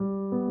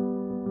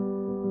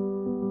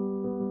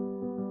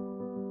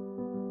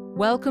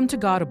Welcome to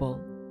Godable,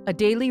 a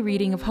daily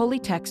reading of holy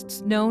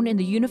texts known in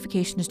the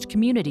Unificationist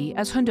community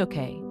as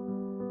Hundoke.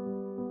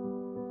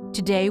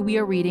 Today we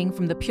are reading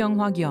from the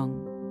Pyeonghwa Gyeong.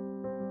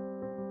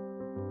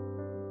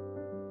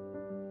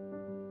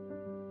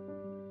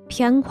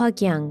 Pyeonghwa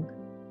Gyeong,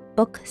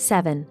 Book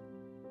 7,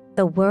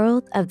 The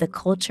World of the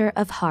Culture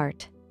of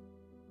Heart.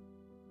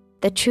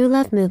 The True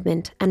Love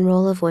Movement and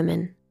Role of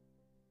Women.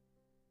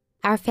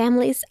 Our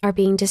families are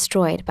being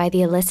destroyed by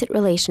the illicit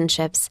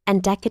relationships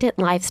and decadent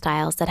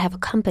lifestyles that have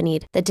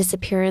accompanied the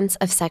disappearance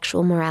of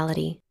sexual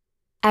morality.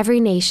 Every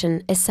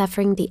nation is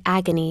suffering the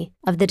agony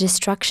of the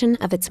destruction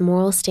of its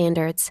moral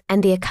standards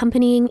and the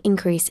accompanying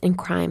increase in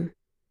crime.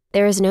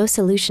 There is no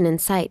solution in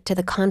sight to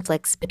the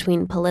conflicts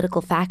between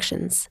political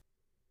factions.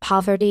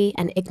 Poverty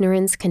and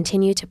ignorance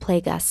continue to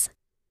plague us.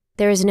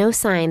 There is no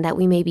sign that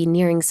we may be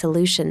nearing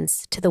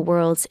solutions to the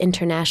world's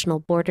international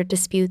border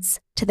disputes,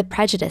 to the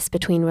prejudice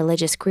between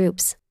religious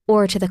groups,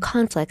 or to the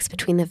conflicts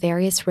between the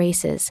various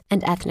races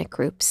and ethnic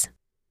groups.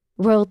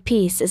 World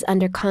peace is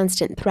under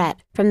constant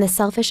threat from the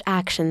selfish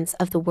actions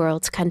of the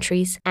world's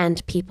countries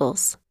and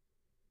peoples.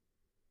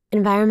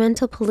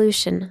 Environmental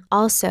pollution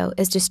also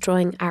is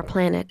destroying our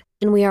planet,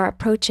 and we are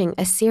approaching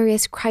a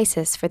serious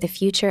crisis for the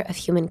future of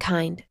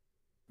humankind.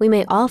 We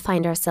may all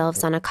find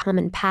ourselves on a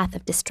common path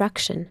of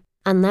destruction,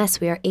 unless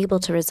we are able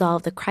to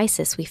resolve the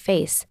crisis we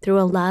face through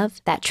a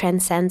love that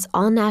transcends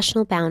all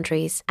national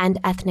boundaries and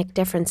ethnic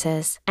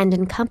differences and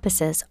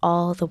encompasses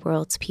all the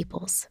world's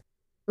peoples.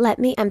 Let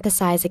me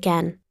emphasize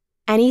again,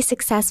 any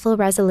successful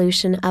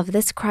resolution of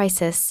this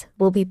crisis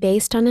will be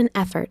based on an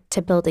effort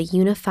to build a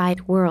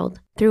unified world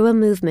through a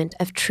movement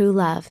of true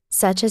love,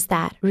 such as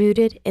that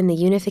rooted in the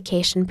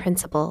unification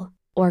principle,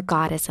 or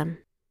Godism.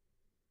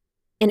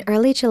 In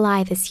early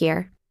July this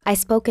year, I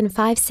spoke in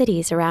 5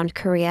 cities around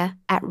Korea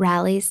at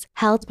rallies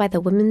held by the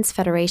Women's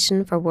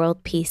Federation for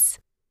World Peace.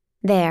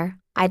 There,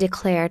 I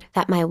declared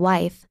that my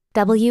wife,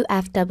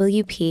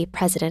 WFWP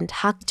President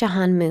Hak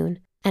Ja-han Moon,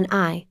 and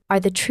I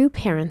are the true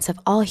parents of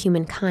all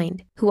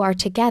humankind, who are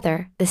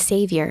together the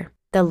Savior,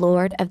 the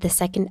Lord of the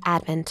Second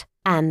Advent,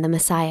 and the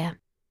Messiah.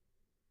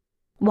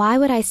 Why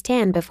would I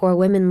stand before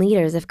women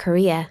leaders of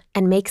Korea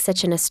and make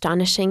such an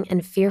astonishing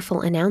and fearful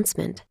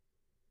announcement?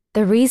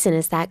 The reason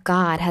is that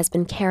God has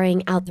been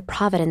carrying out the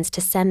providence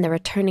to send the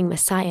returning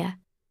Messiah,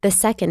 the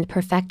second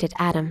perfected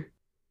Adam.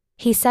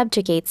 He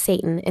subjugates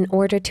Satan in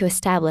order to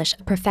establish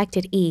a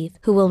perfected Eve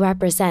who will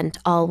represent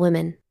all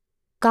women.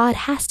 God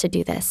has to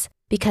do this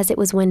because it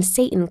was when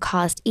Satan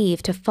caused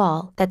Eve to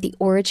fall that the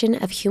origin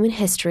of human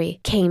history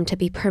came to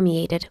be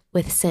permeated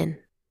with sin.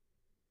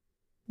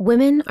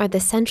 Women are the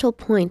central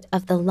point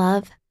of the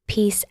love,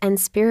 peace, and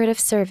spirit of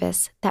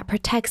service that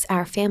protects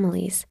our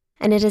families,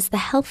 and it is the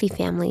healthy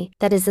family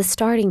that is the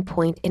starting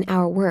point in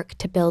our work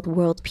to build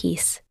world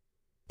peace.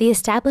 The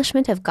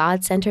establishment of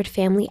God-centered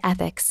family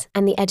ethics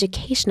and the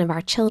education of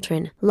our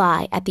children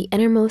lie at the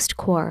innermost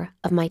core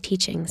of my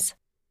teachings.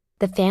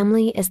 The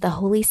family is the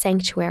holy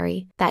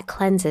sanctuary that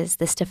cleanses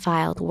this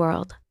defiled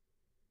world.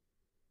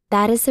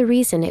 That is the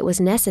reason it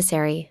was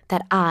necessary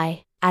that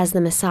I, as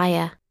the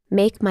Messiah,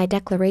 make my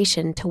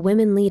declaration to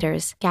women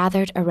leaders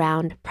gathered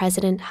around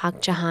President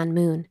Hak Ja-han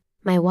Moon,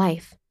 my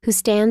wife, who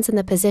stands in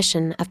the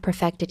position of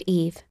perfected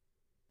Eve.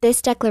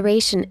 This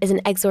declaration is an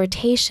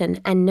exhortation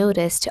and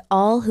notice to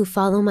all who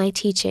follow my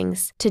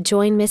teachings to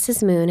join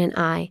Mrs. Moon and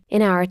I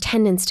in our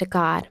attendance to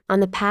God on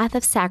the path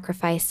of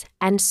sacrifice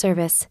and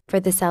service for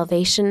the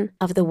salvation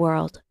of the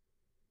world.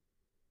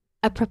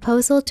 A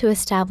proposal to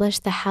establish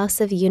the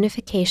House of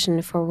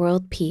Unification for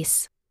World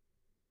Peace.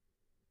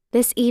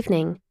 This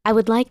evening, I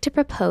would like to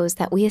propose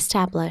that we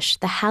establish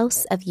the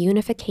House of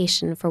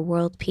Unification for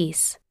World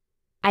Peace.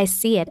 I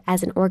see it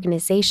as an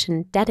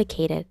organization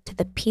dedicated to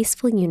the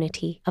peaceful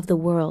unity of the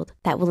world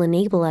that will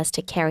enable us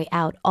to carry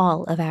out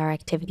all of our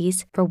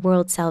activities for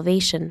world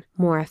salvation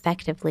more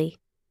effectively.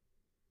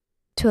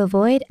 To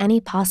avoid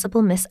any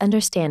possible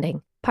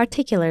misunderstanding,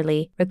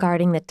 particularly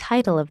regarding the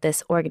title of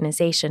this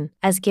organization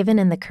as given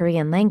in the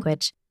Korean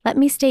language, let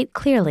me state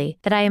clearly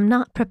that I am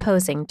not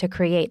proposing to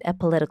create a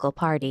political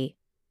party.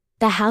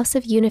 The House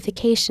of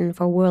Unification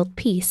for World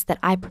Peace that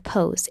I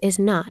propose is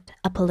not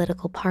a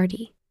political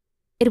party.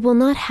 It will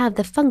not have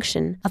the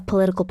function of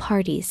political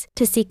parties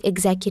to seek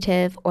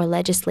executive or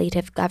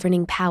legislative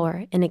governing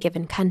power in a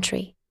given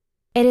country.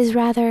 It is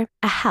rather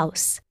a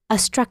house, a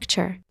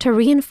structure to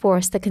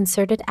reinforce the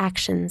concerted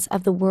actions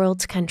of the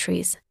world's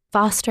countries,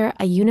 foster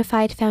a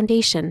unified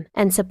foundation,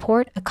 and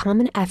support a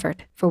common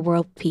effort for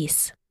world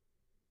peace.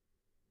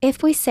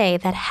 If we say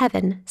that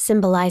heaven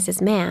symbolizes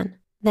man,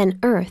 then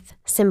earth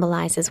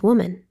symbolizes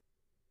woman.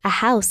 A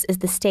house is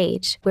the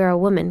stage where a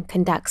woman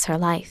conducts her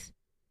life.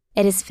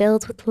 It is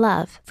filled with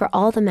love for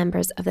all the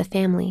members of the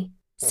family,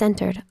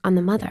 centered on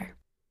the mother.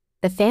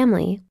 The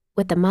family,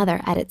 with the mother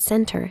at its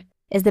center,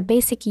 is the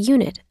basic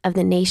unit of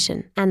the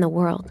nation and the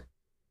world.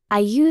 I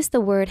use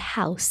the word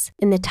house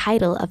in the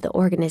title of the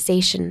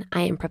organization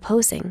I am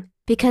proposing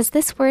because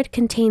this word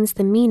contains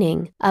the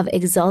meaning of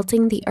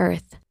exalting the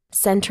earth,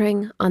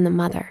 centering on the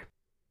mother.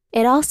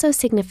 It also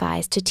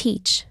signifies to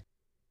teach.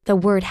 The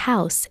word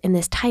house in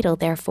this title,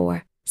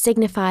 therefore,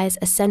 signifies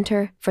a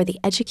center for the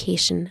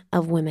education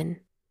of women.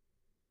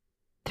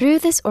 Through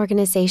this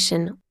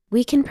organization,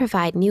 we can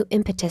provide new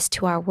impetus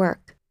to our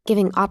work,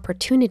 giving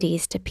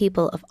opportunities to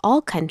people of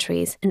all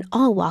countries and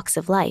all walks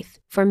of life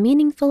for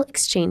meaningful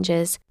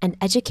exchanges and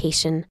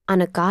education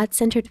on a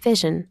God-centered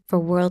vision for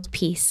world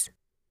peace.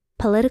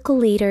 Political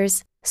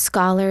leaders,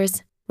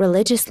 scholars,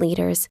 religious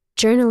leaders,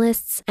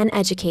 journalists, and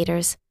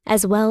educators,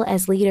 as well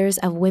as leaders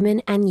of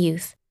women and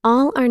youth,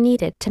 all are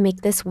needed to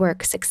make this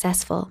work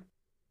successful.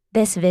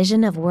 This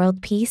vision of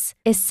world peace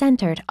is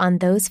centered on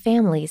those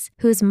families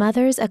whose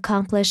mothers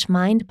accomplish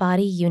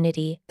mind-body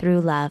unity through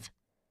love.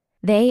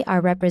 They are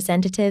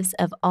representatives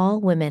of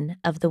all women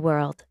of the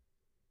world.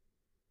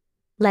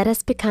 Let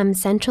us become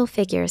central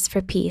figures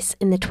for peace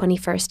in the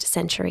 21st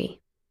century.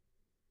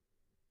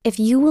 If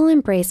you will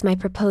embrace my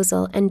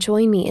proposal and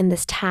join me in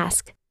this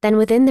task, then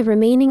within the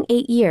remaining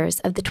 8 years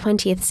of the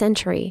 20th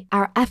century,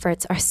 our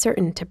efforts are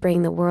certain to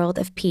bring the world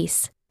of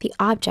peace, the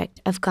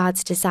object of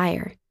God's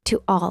desire,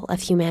 to all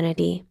of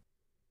humanity.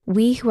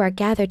 We who are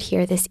gathered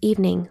here this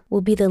evening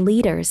will be the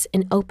leaders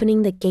in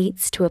opening the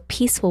gates to a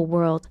peaceful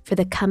world for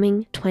the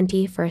coming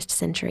 21st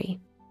century.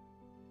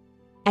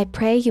 I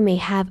pray you may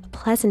have a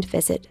pleasant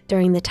visit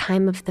during the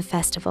time of the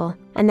festival,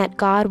 and that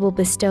God will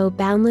bestow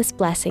boundless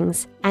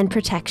blessings and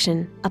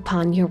protection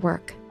upon your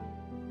work.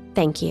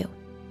 Thank you.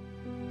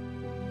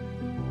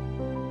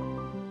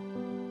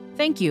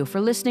 Thank you for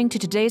listening to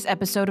today's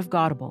episode of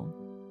Godable.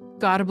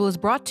 Godable is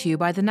brought to you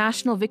by the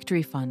National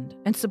Victory Fund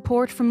and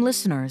support from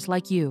listeners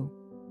like you.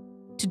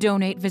 To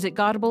donate, visit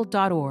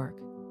godable.org.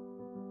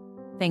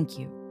 Thank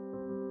you.